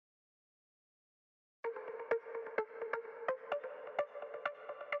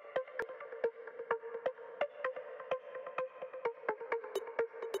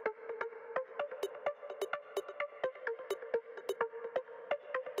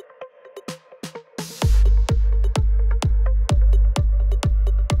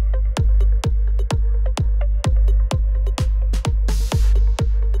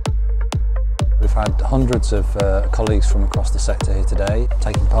hundreds of colleagues from across the sector here today,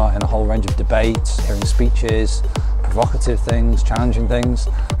 taking part in a whole range of debates, hearing speeches, provocative things, challenging things.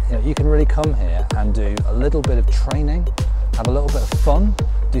 You can really come here and do a little bit of training, have a little bit of fun,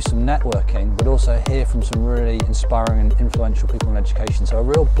 do some networking, but also hear from some really inspiring and influential people in education. So a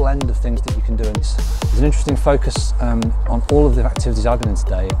real blend of things that you can do. And there's an interesting focus on all of the activities I've been in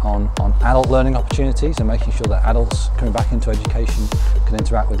today on adult learning opportunities and making sure that adults coming back into education can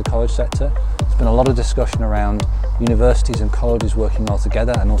interact with the college sector. There's been a lot of discussion around universities and colleges working well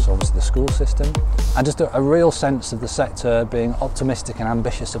together, and also obviously the school system, and just a real sense of the sector being optimistic and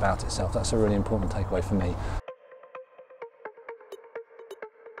ambitious about itself. That's a really important takeaway for me.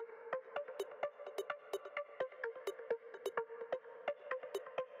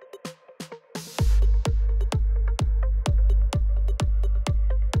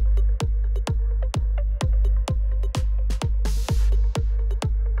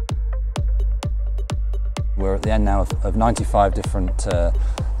 We're at the end now of 95 different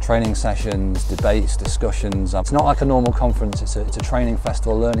training sessions, debates, discussions. It's not like a normal conference, it's a training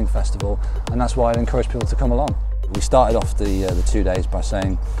festival, learning festival, and that's why I'd encourage people to come along. We started off the 2 days by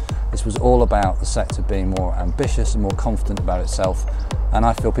saying this was all about the sector being more ambitious and more confident about itself, and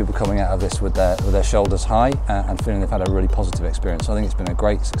I feel people coming out of this with their shoulders high and feeling they've had a really positive experience. So I think it's been a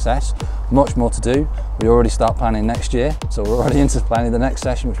great success. Much more to do. We already start planning next year, so we're already into planning the next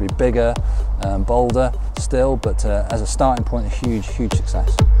session, which will be bigger, bolder still, but as a starting point, a huge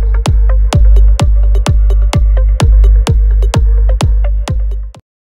success.